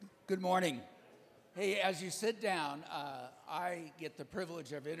Good morning. Hey, as you sit down, I get the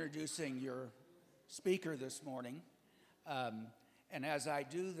privilege of introducing your speaker this morning. And as I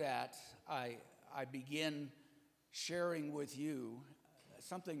do that, I begin sharing with you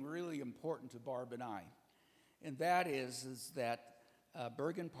something really important to Barb and I. And that is that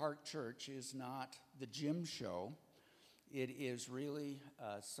Bergen Park Church is not the gym show. It is really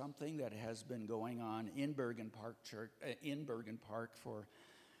something that has been going on in Bergen Park Church,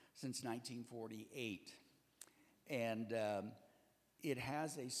 since 1948. And it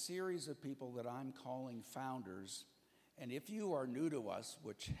has a series of people that I'm calling founders. And if you are new to us,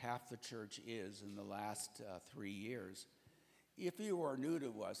 which half the church is in the last 3 years, if you are new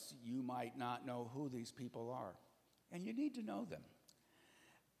to us, you might not know who these people are. And you need to know them.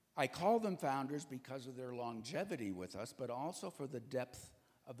 I call them founders because of their longevity with us, but also for the depth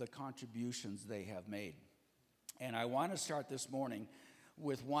of the contributions they have made. And I want to start this morning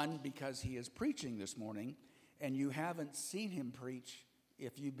with one because he is preaching this morning, and you haven't seen him preach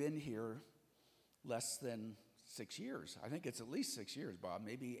if you've been here less than 6 years. I think it's at least 6 years, Bob,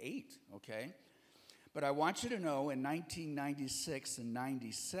 maybe 8, okay? But I want you to know in 1996 and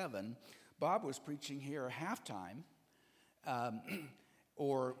 97, Bob was preaching here half-time,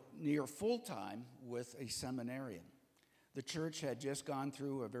 or near full-time with a seminarian. The church had just gone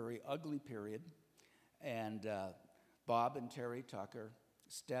through a very ugly period, and Bob and Terry Tucker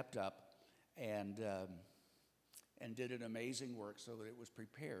stepped up and did an amazing work so that it was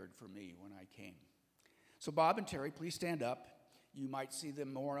prepared for me when I came. So Bob and Terry, please stand up. You might see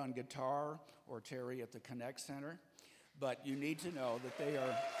them more on guitar or Terry at the Connect Center, but you need to know that they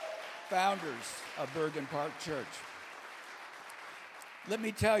are founders of Bergen Park Church. Let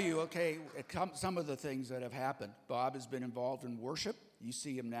me tell you, okay, some of the things that have happened. Bob has been involved in worship. You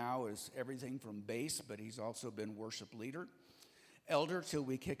see him now as everything from bass, but he's also been worship leader. Elder till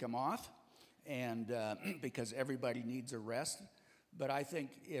we kick him off, and because everybody needs a rest. But I think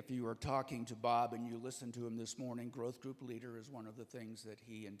if you are talking to Bob and you listen to him this morning, growth group leader is one of the things that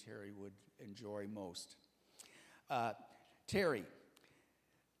he and Terry would enjoy most. Terry,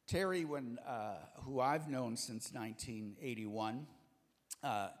 who I've known since 1981,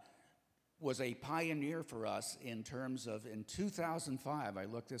 was a pioneer for us in terms of, in 2005, I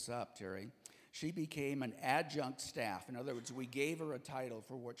looked this up, Terry, she became an adjunct staff. In other words, we gave her a title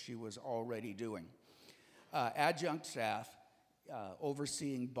for what she was already doing. Adjunct staff,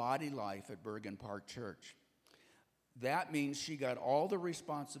 overseeing body life at Bergen Park Church. That means she got all the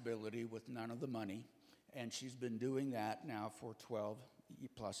responsibility with none of the money, and she's been doing that now for 12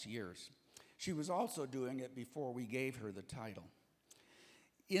 plus years. She was also doing it before we gave her the title.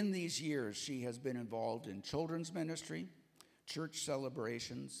 In these years, she has been involved in children's ministry, church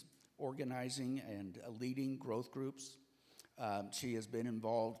celebrations, organizing and leading growth groups. She has been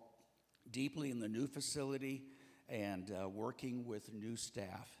involved deeply in the new facility and working with new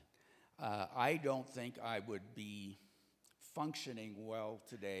staff. I don't think I would be functioning well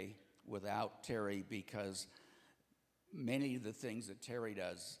today without Terry, because many of the things that Terry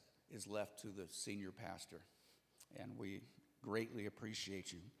does is left to the senior pastor, and we greatly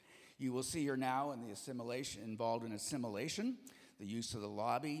appreciate you. You will see her now in the involved in assimilation, the use of the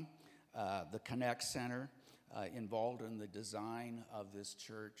lobby, the Connect Center, involved in the design of this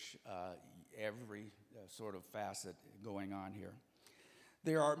church, every sort of facet going on here.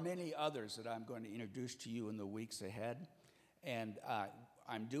 There are many others that I'm going to introduce to you in the weeks ahead, and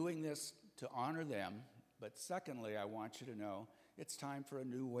I'm doing this to honor them, but secondly, I want you to know it's time for a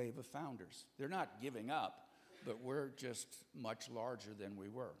new wave of founders. They're not giving up, but we're just much larger than we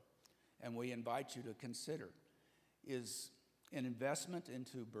were. And we invite you to consider, is an investment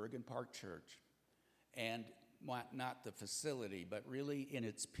into Bergen Park Church, and not the facility, but really in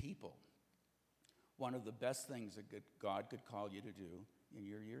its people, one of the best things that God could call you to do in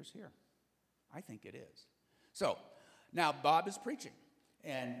your years here? I think it is. So, now Bob is preaching,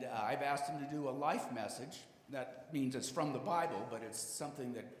 and I've asked him to do a life message. That means it's from the Bible, but it's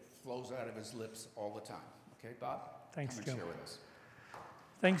something that flows out of his lips all the time. Okay, Bob? Thanks, Come Jim. and share with us.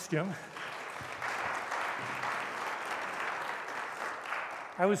 Thanks, Jim.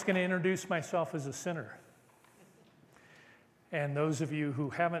 I was going to introduce myself as a sinner. And those of you who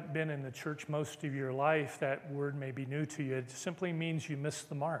haven't been in the church most of your life, that word may be new to you. It simply means you missed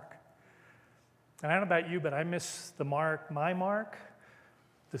the mark. And I don't know about you, but I miss the mark, my mark.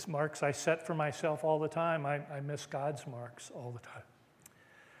 The marks I set for myself all the time. I miss God's marks all the time.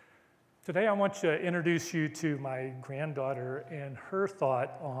 Today I want to introduce you to my granddaughter and her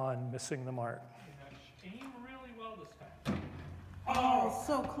thought on missing the mark. Aim really well this time. Oh,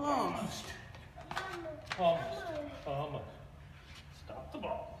 so close. Almost. Stop the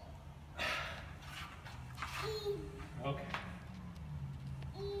ball. Okay.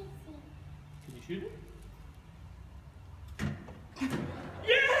 Can you shoot it?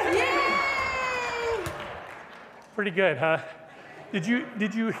 Yeah! Pretty good, huh? Did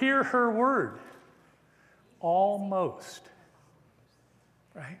you hear her word? Almost.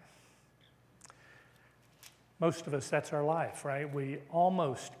 Right? Most of us, that's our life, right? We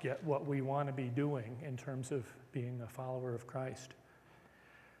almost get what we want to be doing in terms of being a follower of Christ.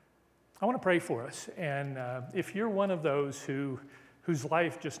 I want to pray for us, and if you're one of those whose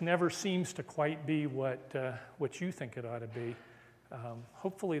life just never seems to quite be what you think it ought to be,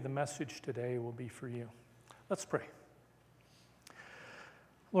 hopefully the message today will be for you. Let's pray.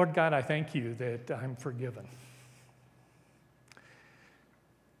 Lord God, I thank you that I'm forgiven.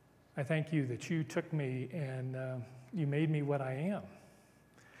 I thank you that you took me and you made me what I am.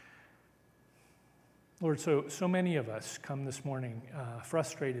 Lord, so many of us come this morning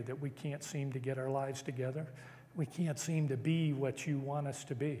frustrated that we can't seem to get our lives together. We can't seem to be what you want us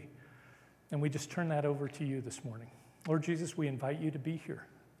to be. And we just turn that over to you this morning. Lord Jesus, we invite you to be here.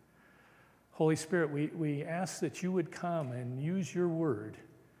 Holy Spirit, we ask that you would come and use your word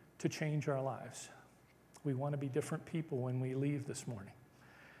to change our lives. We want to be different people when we leave this morning.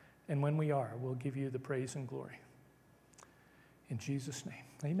 And when we are, we'll give you the praise and glory. In Jesus' name,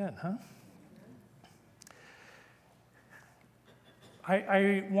 amen, huh?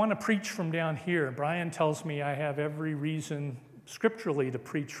 I want to preach from down here. Brian tells me I have every reason scripturally to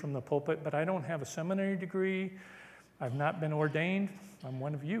preach from the pulpit, but I don't have a seminary degree. I've not been ordained. I'm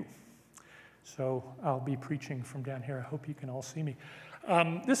one of you. So I'll be preaching from down here. I hope you can all see me.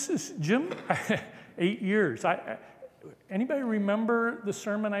 This is Jim, 8 years. Anybody remember the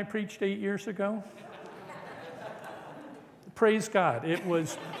sermon I preached 8 years ago? Praise God. It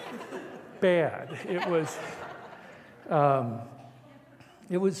was bad. It was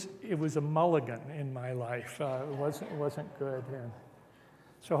a mulligan in my life. It wasn't good. And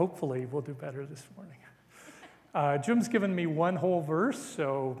so hopefully we'll do better this morning. Jim's given me one whole verse,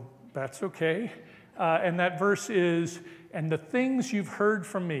 so that's okay. And that verse is, "And the things you've heard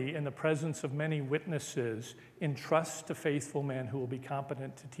from me in the presence of many witnesses, entrust to faithful men who will be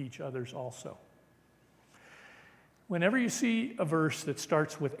competent to teach others also." Whenever you see a verse that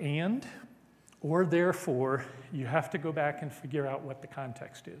starts with "and" or "therefore," you have to go back and figure out what the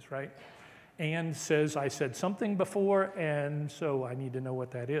context is, right? "And" says, I said something before, and so I need to know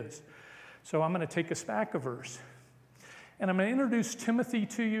what that is. So I'm going to take us back a verse. And I'm going to introduce Timothy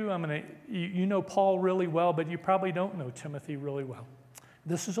to you. You know Paul really well, but you probably don't know Timothy really well.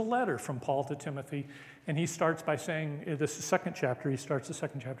 This is a letter from Paul to Timothy, and he starts by saying, this is the second chapter, he starts the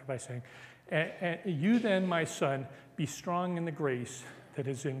second chapter by saying, "You then, my son, be strong in the grace that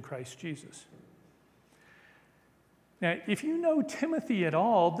is in Christ Jesus." Now, if you know Timothy at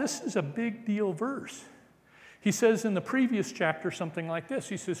all, this is a big deal verse. He says in the previous chapter something like this.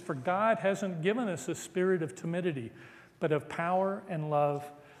 He says, "For God hasn't given us a spirit of timidity, but of power and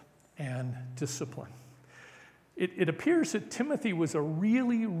love and discipline." It appears that Timothy was a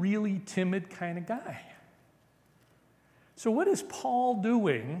really, really timid kind of guy. So what is Paul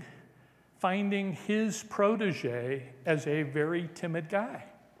doing finding his protege as a very timid guy?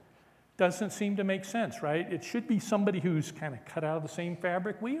 Doesn't seem to make sense, right? It should be somebody who's kind of cut out of the same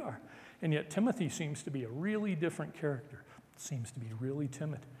fabric we are. And yet Timothy seems to be a really different character, seems to be really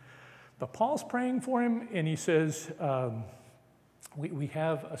timid. But Paul's praying for him, and he says, we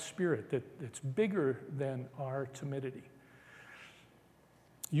have a spirit that's bigger than our timidity.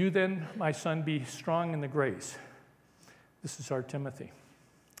 "You then, my son, be strong in the grace." This is our Timothy.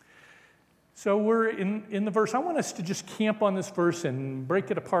 So we're in the verse. I want us to just camp on this verse and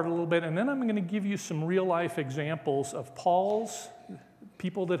break it apart a little bit, and then I'm going to give you some real-life examples of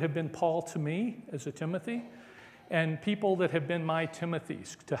people that have been Paul to me as a Timothy, and people that have been my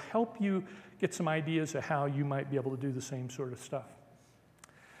Timothys, to help you get some ideas of how you might be able to do the same sort of stuff.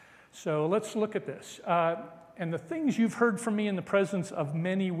 So let's look at this. "And the things you've heard from me in the presence of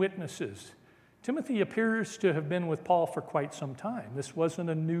many witnesses." Timothy appears to have been with Paul for quite some time. This wasn't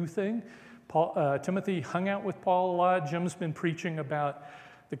a new thing. Timothy hung out with Paul a lot. Jim's been preaching about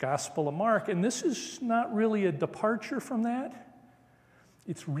the Gospel of Mark, and this is not really a departure from that.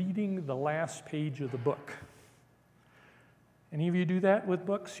 It's reading the last page of the book. Any of you do that with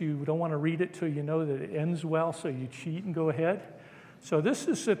books? You don't want to read it till you know that it ends well, so you cheat and go ahead. So this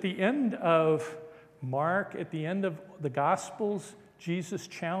is at the end of Mark, at the end of the Gospels. Jesus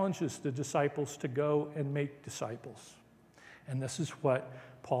challenges the disciples to go and make disciples. And this is what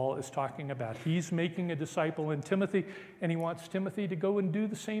Paul is talking about. He's making a disciple in Timothy, and he wants Timothy to go and do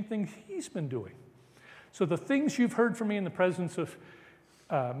the same thing he's been doing. So the things you've heard from me in the presence of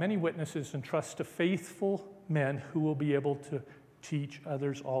many witnesses and trust to faithful men who will be able to teach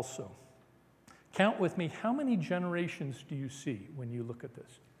others also. Count with me, how many generations do you see when you look at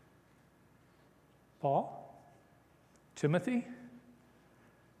this? Paul, Timothy,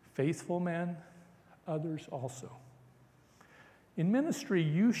 faithful men, others also. In ministry,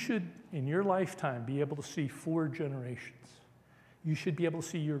 you should, in your lifetime, be able to see 4 generations. You should be able to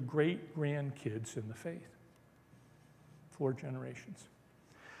see your great-grandkids in the faith. 4 generations.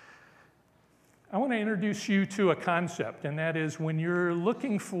 I want to introduce you to a concept, and that is when you're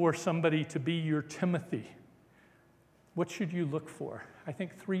looking for somebody to be your Timothy, what should you look for? I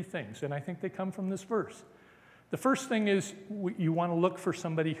think 3 things, and I think they come from this verse. The first thing is you want to look for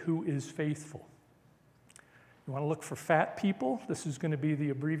somebody who is faithful. You want to look for fat people. This is going to be the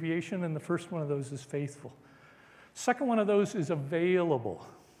abbreviation, and the first one of those is faithful. Second one of those is available.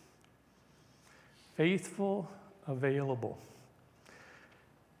 Faithful, available.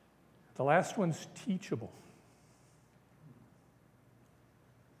 The last one's teachable.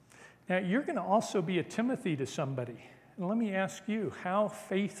 Now, you're going to also be a Timothy to somebody. And let me ask you, how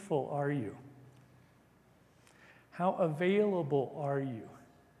faithful are you? How available are you?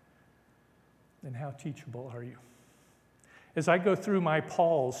 And how teachable are you? As I go through my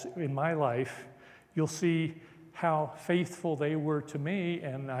Pauls in my life, you'll see how faithful they were to me,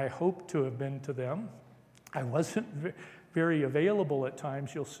 and I hope to have been to them. I wasn't very available at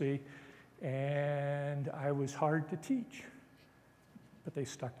times, you'll see, and I was hard to teach, but they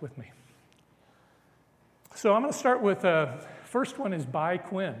stuck with me. So I'm going to start with, first one is Bai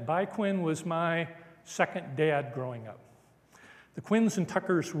Quinn. Bai Quinn was my second dad growing up. The Quinns and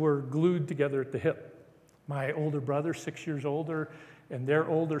Tuckers were glued together at the hip. My older brother, 6 years older, and their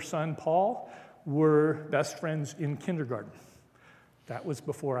older son, Paul, were best friends in kindergarten. That was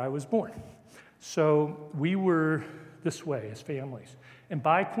before I was born. So we were this way as families. And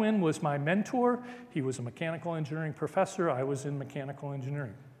Bai Quinn was my mentor. He was a mechanical engineering professor. I was in mechanical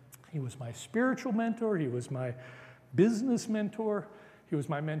engineering. He was my spiritual mentor. He was my business mentor. He was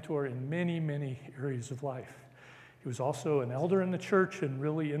my mentor in many, many areas of life. He was also an elder in the church and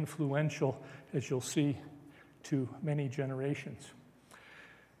really influential, as you'll see, to many generations.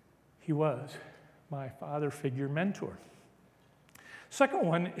 He was my father figure mentor. Second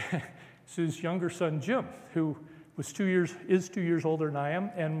one is his younger son, Jim, who is 2 years older than I am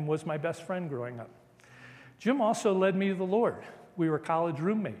and was my best friend growing up. Jim also led me to the Lord. We were college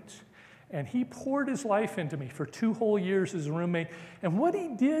roommates. And he poured his life into me for 2 whole years as a roommate. And what he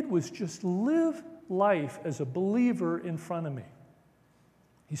did was just live life as a believer in front of me.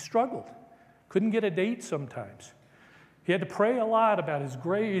 He struggled. Couldn't get a date sometimes. He had to pray a lot about his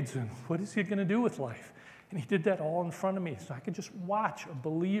grades and what is he going to do with life. And he did that all in front of me. So I could just watch a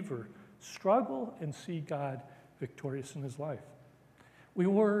believer struggle and see God victorious in his life. We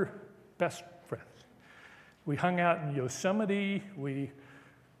were best friends. We hung out in Yosemite. We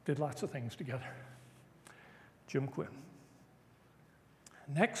did lots of things together. Jim Quinn.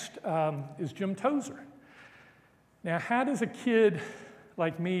 Next is Jim Tozer. Now, how does a kid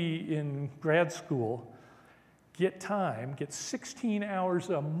like me in grad school get 16 hours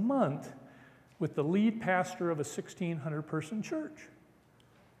a month with the lead pastor of a 1,600-person church?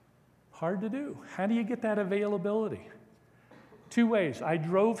 Hard to do. How do you get that availability? 2 ways. I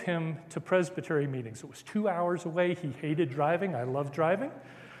drove him to presbytery meetings. It was 2 hours away. He hated driving. I loved driving.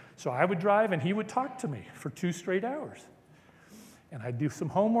 So I would drive, and he would talk to me for 2 straight hours. And I'd do some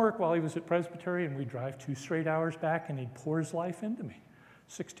homework while he was at presbytery, and we'd drive 2 straight hours back, and he'd pour his life into me.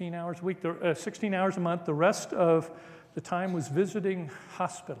 16 hours a week, 16 hours a month. The rest of the time was visiting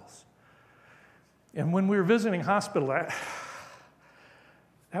hospitals. And when we were visiting hospital,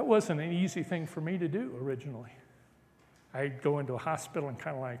 that wasn't an easy thing for me to do originally. I'd go into a hospital and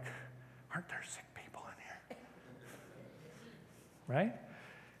kind of like, aren't there sick people in here? Right?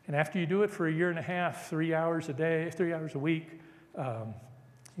 And after you do it for a year and a half, 3 hours a day, 3 hours a week,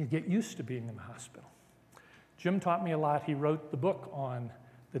 you get used to being in the hospital. Jim taught me a lot. He wrote the book on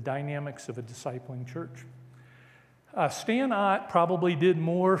the dynamics of a discipling church. Stan Ott probably did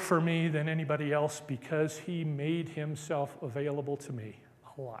more for me than anybody else because he made himself available to me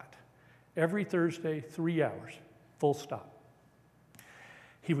a lot. Every Thursday, 3 hours, full stop.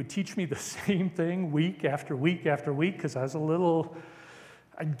 He would teach me the same thing week after week after week because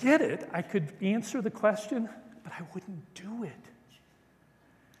I get it. I could answer the question, but I wouldn't do it.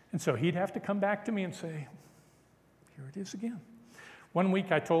 And so he'd have to come back to me and say, here it is again. One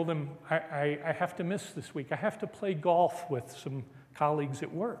week I told him, I have to miss this week. I have to play golf with some colleagues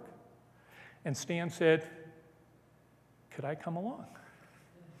at work. And Stan said, could I come along?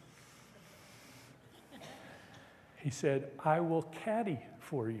 He said, I will caddy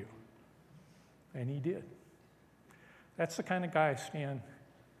for you. And he did. That's the kind of guy Stan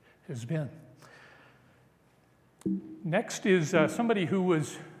has been. Next is somebody who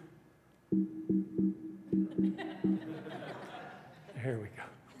was... Here we go.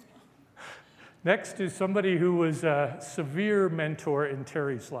 Next is somebody who was a severe mentor in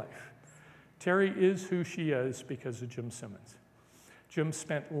Terry's life. Terry is who she is because of Jim Simmons. Jim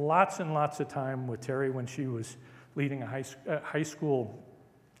spent lots and lots of time with Terry when she was leading a high school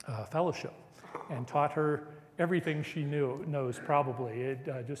fellowship and taught her everything she knows probably,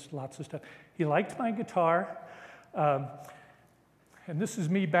 just lots of stuff. He liked my guitar. And this is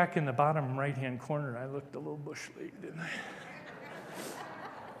me back in the bottom right-hand corner. I looked a little bush-leagued, didn't I?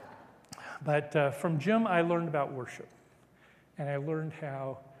 But from Jim, I learned about worship. And I learned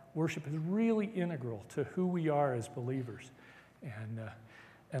how worship is really integral to who we are as believers.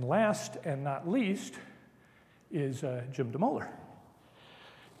 And last and not least is Jim DeMoller.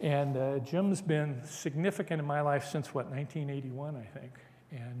 And Jim's been significant in my life since, 1981, I think.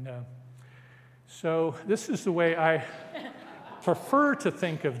 And so this is the way I prefer to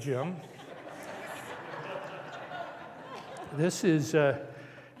think of Jim. This is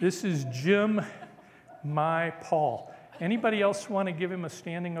Jim, my Paul. Anybody else want to give him a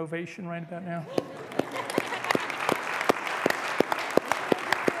standing ovation right about now?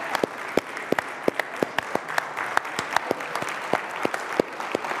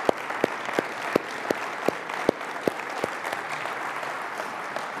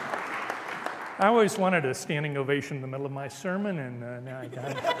 I always wanted a standing ovation in the middle of my sermon, and now I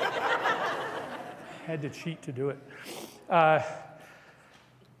got it. Had to cheat to do it.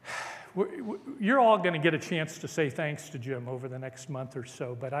 You're all going to get a chance to say thanks to Jim over the next month or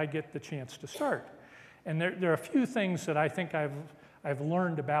so, but I get the chance to start. And there are a few things that I think I've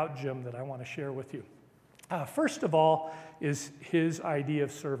learned about Jim that I want to share with you. First of all is his idea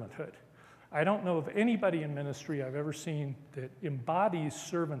of servanthood. I don't know of anybody in ministry I've ever seen that embodies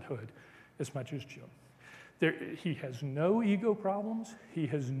servanthood as much as Jim. He has no ego problems. He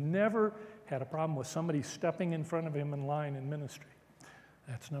has never had a problem with somebody stepping in front of him in line in ministry.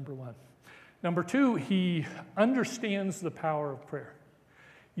 That's number one. Number two, he understands the power of prayer.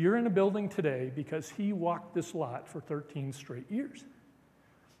 You're in a building today because he walked this lot for 13 straight years.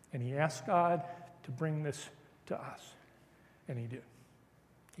 And he asked God to bring this to us. And he did.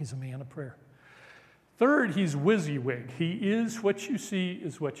 He's a man of prayer. Third, he's WYSIWYG. He is what you see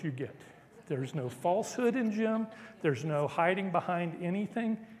is what you get. There's no falsehood in Jim. There's no hiding behind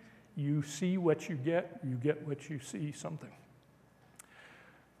anything. You see what you get what you see, something.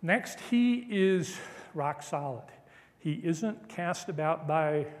 Next, he is rock solid. He isn't cast about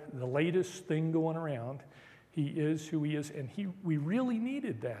by the latest thing going around. He is who he is, and we really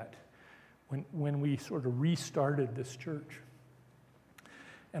needed that when we sort of restarted this church.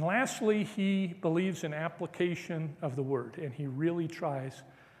 And lastly, he believes in application of the word, and he really tries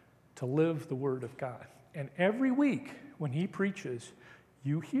to live the word of God. And every week when he preaches,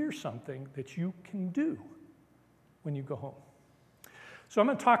 you hear something that you can do when you go home. So I'm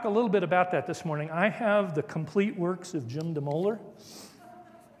going to talk a little bit about that this morning. I have the complete works of Jim DeMoller.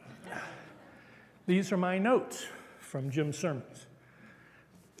 These are my notes from Jim's sermons.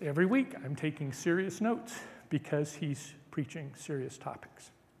 Every week I'm taking serious notes because he's preaching serious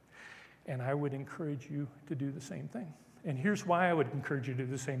topics. And I would encourage you to do the same thing. And here's why I would encourage you to do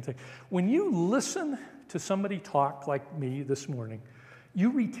the same thing. When you listen to somebody talk like me this morning, you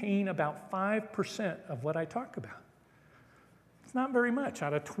retain about 5% of what I talk about. It's not very much.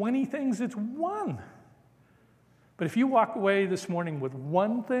 Out of 20 things, it's one. But if you walk away this morning with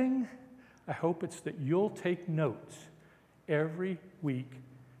one thing, I hope it's that you'll take notes every week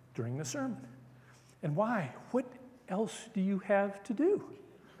during the sermon. And why? What else do you have to do?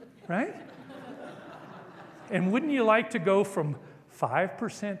 Right? And wouldn't you like to go from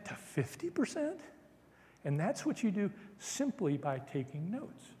 5% to 50%? And that's what you do simply by taking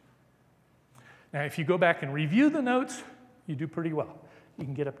notes. Now, if you go back and review the notes, you do pretty well. You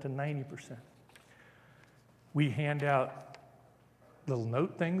can get up to 90%. We hand out little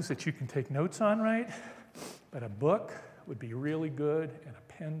note things that you can take notes on, right? But a book would be really good, and a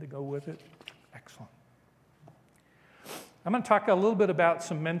pen to go with it, excellent. I'm going to talk a little bit about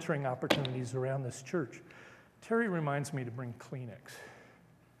some mentoring opportunities around this church. Terry reminds me to bring Kleenex.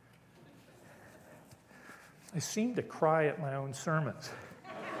 I seem to cry at my own sermons.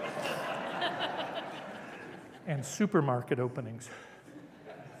 And supermarket openings.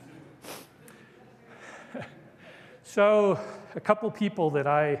 So, a couple people that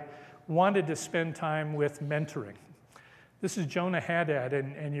I wanted to spend time with mentoring. This is Jonah Haddad,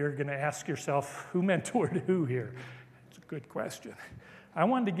 and you're going to ask yourself, who mentored who here? It's a good question. I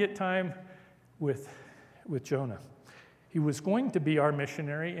wanted to get time with Jonah. He was going to be our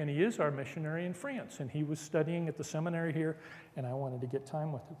missionary, and he is our missionary in France, and he was studying at the seminary here, and I wanted to get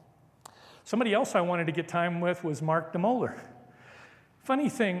time with him. Somebody else I wanted to get time with was Mark DeMoller. Funny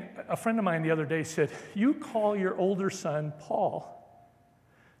thing, a friend of mine the other day said, you call your older son Paul,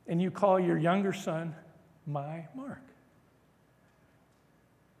 and you call your younger son my Mark.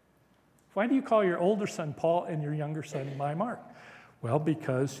 Why do you call your older son Paul and your younger son my Mark? Well,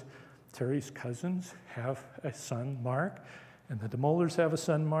 because Terry's cousins have a son, Mark, and the DeMollers have a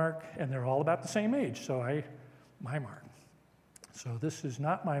son, Mark, and they're all about the same age, so my Mark. So this is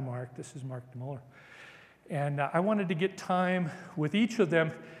not my Mark, this is Mark DeMoller. And I wanted to get time with each of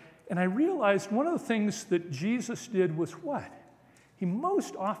them, and I realized one of the things that Jesus did was what? He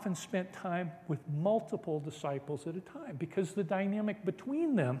most often spent time with multiple disciples at a time because the dynamic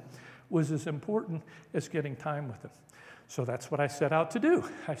between them was as important as getting time with them. So that's what I set out to do.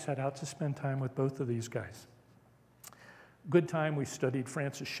 I set out to spend time with both of these guys. Good time. We studied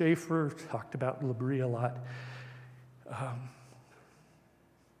Francis Schaeffer, talked about L'Abri a lot.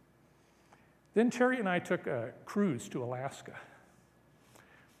 Then Terry and I took a cruise to Alaska.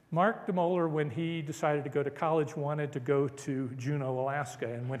 Mark DeMoller, when he decided to go to college, wanted to go to Juneau, Alaska.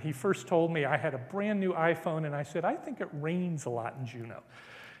 And when he first told me, I had a brand new iPhone, and I said, I think it rains a lot in Juneau.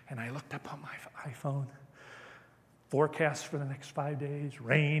 And I looked up on my iPhone, forecast for the next 5 days,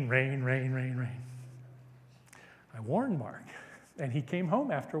 rain, rain, rain, rain, rain. I warned Mark, and he came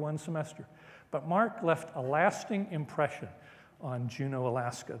home after one semester. But Mark left a lasting impression on Juneau,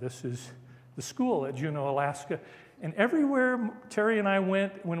 Alaska. This is the school at Juneau, Alaska. And everywhere Terry and I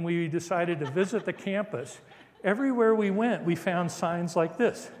went when we decided to visit the campus, everywhere we went, we found signs like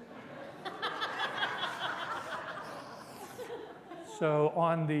this. So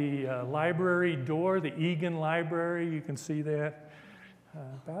on the library door, the Egan Library, you can see that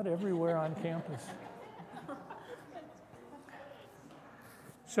about everywhere on campus.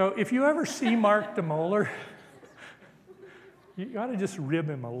 So if you ever see Mark DeMoller, you ought to just rib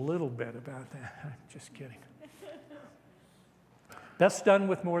him a little bit about that. I'm just kidding. Best done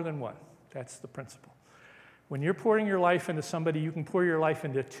with more than one. That's the principle. When you're pouring your life into somebody, you can pour your life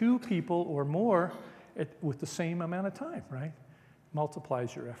into two people or more with the same amount of time, right?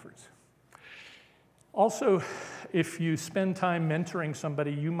 Multiplies your efforts. Also, if you spend time mentoring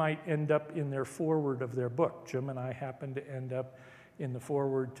somebody, you might end up in their foreword of their book. Jim and I happened to end up in the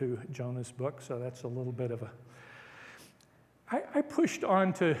foreword to Jonah's book, so that's a little bit of a... I pushed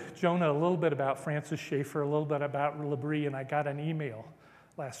on to Jonah a little bit about Francis Schaeffer, a little bit about L'Abri, and I got an email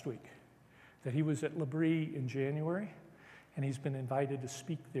last week that he was at L'Abri in January, and he's been invited to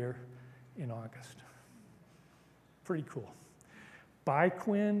speak there in August. Pretty cool.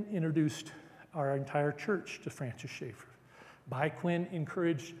 Quinn introduced our entire church to Francis Schaeffer. Quinn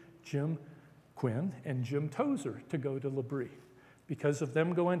encouraged Jim Quinn and Jim Tozer to go to L'Abri. Because of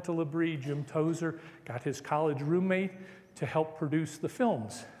them going to L'Abri, Jim Tozer got his college roommate to help produce the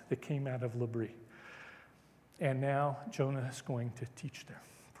films that came out of L'Abri. And now Jonah is going to teach there.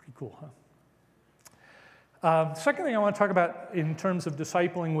 Pretty cool, huh? Second thing I want to talk about in terms of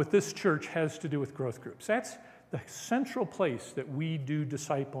discipling with this church has to do with growth groups. That's the central place that we do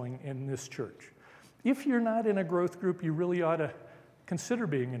discipling in this church. If you're not in a growth group, you really ought to consider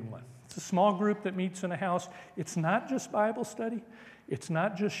being in one. It's a small group that meets in a house. It's not just Bible study. It's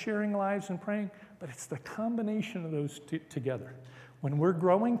not just sharing lives and praying, but it's the combination of those together. When we're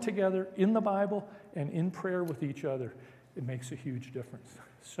growing together in the Bible and in prayer with each other, it makes a huge difference.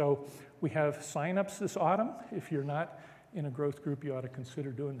 So we have sign-ups this autumn. If you're not in a growth group, you ought to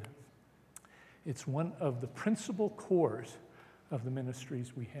consider doing that. It's one of the principal cores of the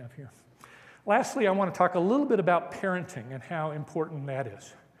ministries we have here. Lastly, I want to talk a little bit about parenting and how important that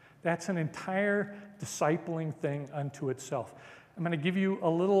is. That's an entire discipling thing unto itself. I'm going to give you a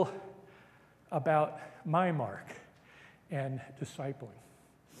little about my Mark and discipling.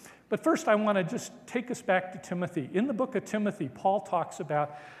 But first, I want to just take us back to Timothy. In the book of Timothy, Paul talks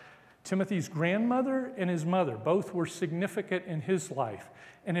about Timothy's grandmother and his mother. Both were significant in his life.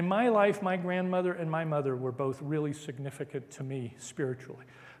 And in my life, my grandmother and my mother were both really significant to me spiritually.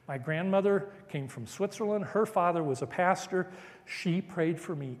 My grandmother came from Switzerland. Her father was a pastor. She prayed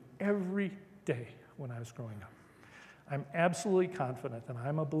for me every day when I was growing up. I'm absolutely confident that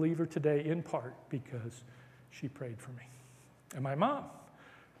I'm a believer today in part because she prayed for me. And my mom,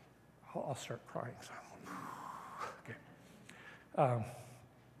 I'll start crying. So. Okay.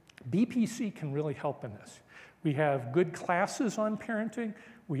 BPC can really help in this. We have good classes on parenting.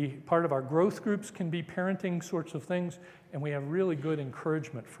 Part of our growth groups can be parenting sorts of things, and we have really good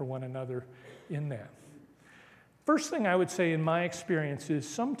encouragement for one another in that. First thing I would say in my experience is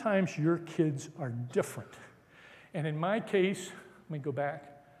sometimes your kids are different. And in my case, let me go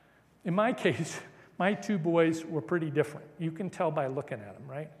back. In my case, my two boys were pretty different. You can tell by looking at them,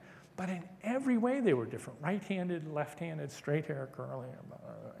 right? But in every way they were different. Right-handed, left-handed, straight hair, curly hair,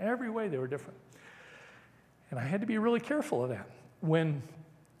 every way they were different. And I had to be really careful of that. When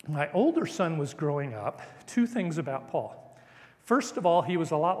my older son was growing up, two things about Paul. First of all, he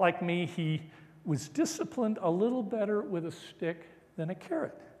was a lot like me. He was disciplined a little better with a stick than a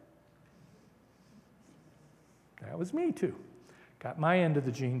carrot. That was me too. Got my end of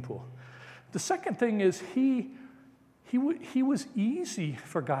the gene pool. The second thing is he was easy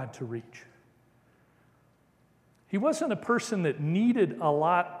for God to reach. He wasn't a person that needed a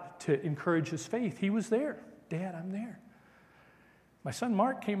lot to encourage his faith. He was there. Dad, I'm there. My son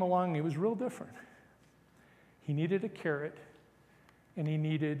Mark came along and he was real different. He needed a carrot and he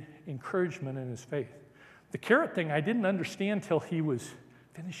needed encouragement in his faith. The carrot thing I didn't understand till he was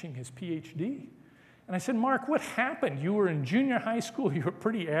finishing his PhD. And I said, Mark, what happened? You were in junior high school, you were a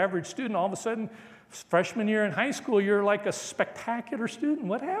pretty average student. All of a sudden, freshman year in high school, you're like a spectacular student.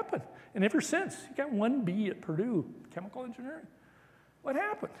 What happened? And ever since, you got 1B at Purdue, chemical engineering. What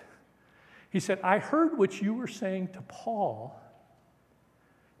happened? He said, I heard what you were saying to Paul,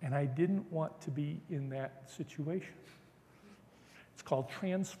 and I didn't want to be in that situation. It's called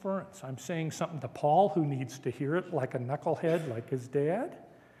transference. I'm saying something to Paul who needs to hear it like a knucklehead, like his dad.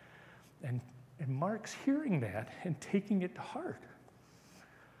 And Mark's hearing that and taking it to heart.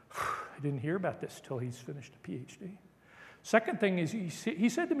 I didn't hear about this till he's finished a PhD. Second thing is he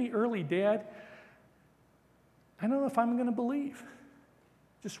said to me early, Dad, I don't know if I'm going to believe.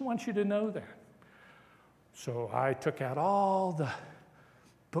 Just want you to know that. So I took out all the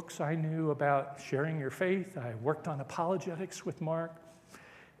books I knew about sharing your faith. I worked on apologetics with Mark.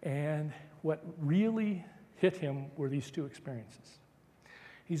 And what really hit him were these two experiences.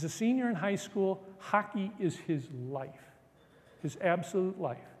 He's a senior in high school. Hockey is his life, his absolute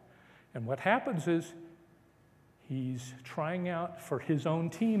life. And what happens is he's trying out for his own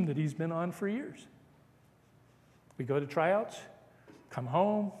team that he's been on for years. We go to tryouts, come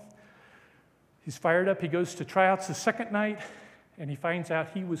home. He's fired up. He goes to tryouts the second night, and he finds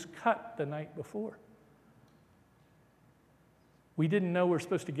out he was cut the night before. We didn't know we're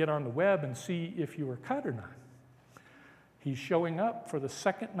supposed to get on the web and see if you were cut or not. He's showing up for the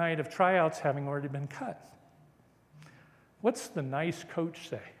second night of tryouts having already been cut. What's the nice coach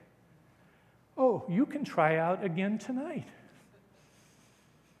say? Oh, you can try out again tonight.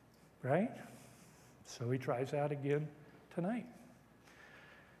 Right? So he tries out again tonight.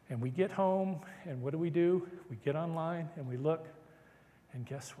 And we get home, and what do? We get online, and we look, and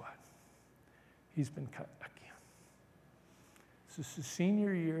guess what? He's been cut again. This is his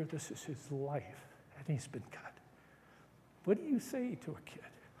senior year. This is his life, and he's been cut. What do you say to a kid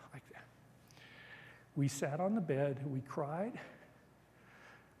like that? We sat on the bed, we cried,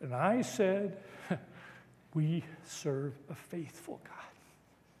 and I said, we serve a faithful God.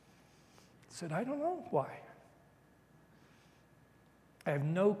 I said, I don't know why. I have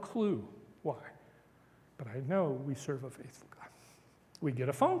no clue why, but I know we serve a faithful God. We get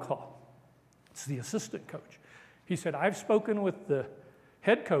a phone call. It's the assistant coach. He said, I've spoken with the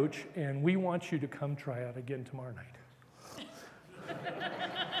head coach, and we want you to come try out again tomorrow night.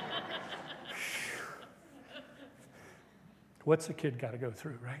 What's a kid got to go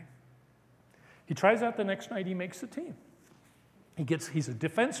through, right? He tries out the next night, he makes the team. He's a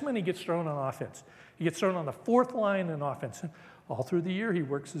defenseman, he gets thrown on offense. He gets thrown on the fourth line in offense. All through the year, he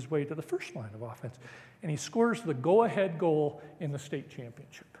works his way to the first line of offense. And he scores the go-ahead goal in the state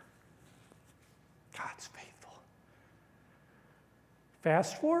championship. God's faithful.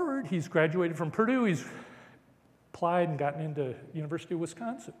 Fast forward, he's graduated from Purdue. He's applied and gotten into University of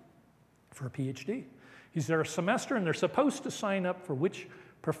Wisconsin for a PhD. He's there a semester, and they're supposed to sign up for which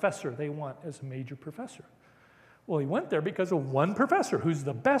professor they want as a major professor. Well, he went there because of one professor who's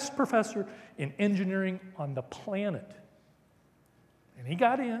the best professor in engineering on the planet. And he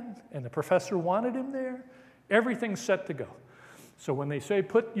got in, and the professor wanted him there. Everything's set to go. So when they say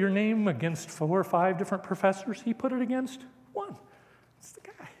put your name against 4 or 5 different professors, he put it against one. It's the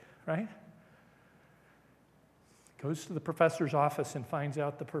guy, right? Goes to the professor's office and finds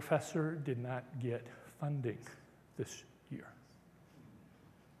out the professor did not get funding this year.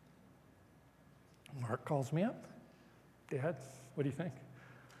 Mark calls me up. Dad, what do you think?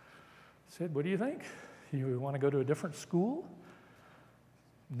 I said, what do you think? You want to go to a different school?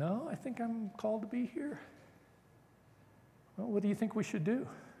 No, I think I'm called to be here. Well, what do you think we should do?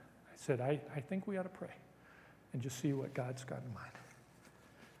 I said, I think we ought to pray and just see what God's got in mind.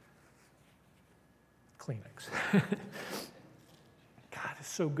 Kleenex. God is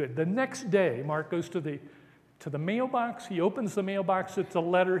so good. The next day, Mark goes to the mailbox. He opens the mailbox. It's a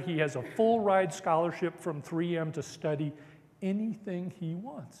letter. He has a full ride scholarship from 3M to study anything he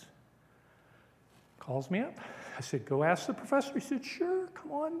wants. Calls me up. I said, go ask the professor. He said, sure,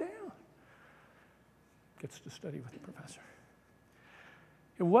 come on down. Gets to study with the professor.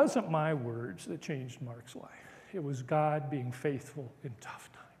 It wasn't my words that changed Mark's life. It was God being faithful in tough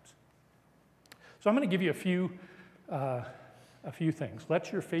times. So I'm going to give you a few things.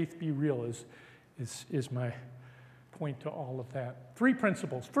 Let your faith be real is my point to all of that. 3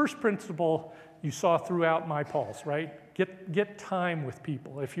 principles. First principle you saw throughout my Pauls, right? Get time with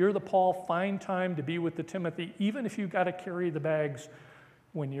people. If you're the Paul, find time to be with the Timothy, even if you've got to carry the bags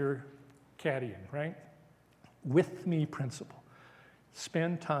when you're caddying, right? With me principle.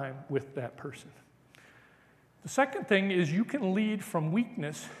 Spend time with that person. The second thing is you can lead from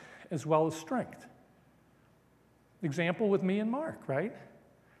weakness as well as strength. Example with me and Mark, right?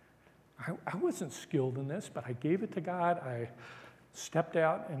 I wasn't skilled in this, but I gave it to God. I stepped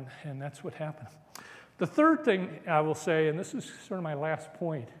out, and that's what happened. The third thing I will say, and this is sort of my last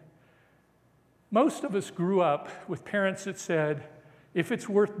point, most of us grew up with parents that said, if it's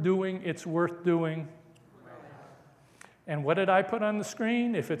worth doing, it's worth doing. And what did I put on the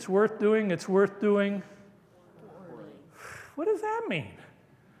screen? If it's worth doing, it's worth doing. What does that mean?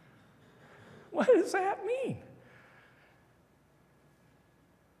 What does that mean?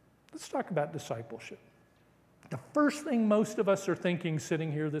 Let's talk about discipleship. The first thing most of us are thinking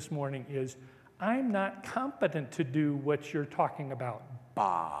sitting here this morning is, I'm not competent to do what you're talking about,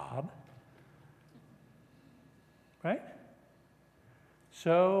 Bob. Right?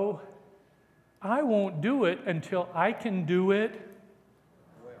 So I won't do it until I can do it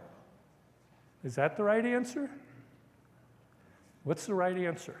well. Is that the right answer? What's the right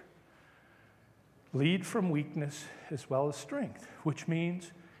answer? Lead from weakness as well as strength, which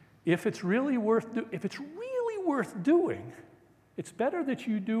means if it's really worth doing, it's better that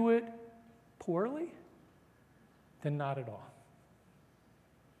you do it poorly than not at all.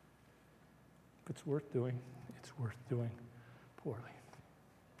 If it's worth doing, it's worth doing poorly.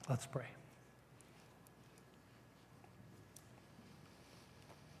 Let's pray.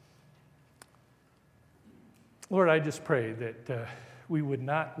 Lord, I just pray that we would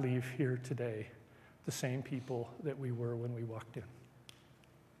not leave here today the same people that we were when we walked in.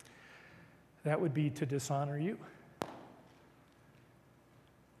 That would be to dishonor you.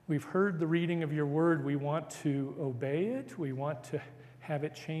 We've heard the reading of your word. We want to obey it. We want to have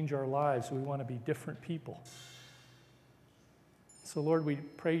it change our lives. We want to be different people. So, Lord, we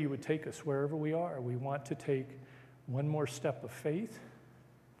pray you would take us wherever we are. We want to take one more step of faith.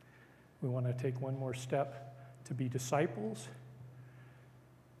 We want to take one more step to be disciples.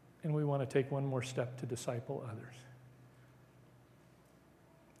 And we want to take one more step to disciple others.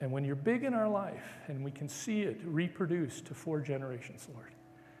 And when you're big in our life and we can see it reproduced to 4 generations, Lord,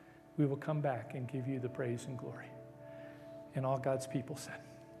 we will come back and give you the praise and glory. And all God's people said.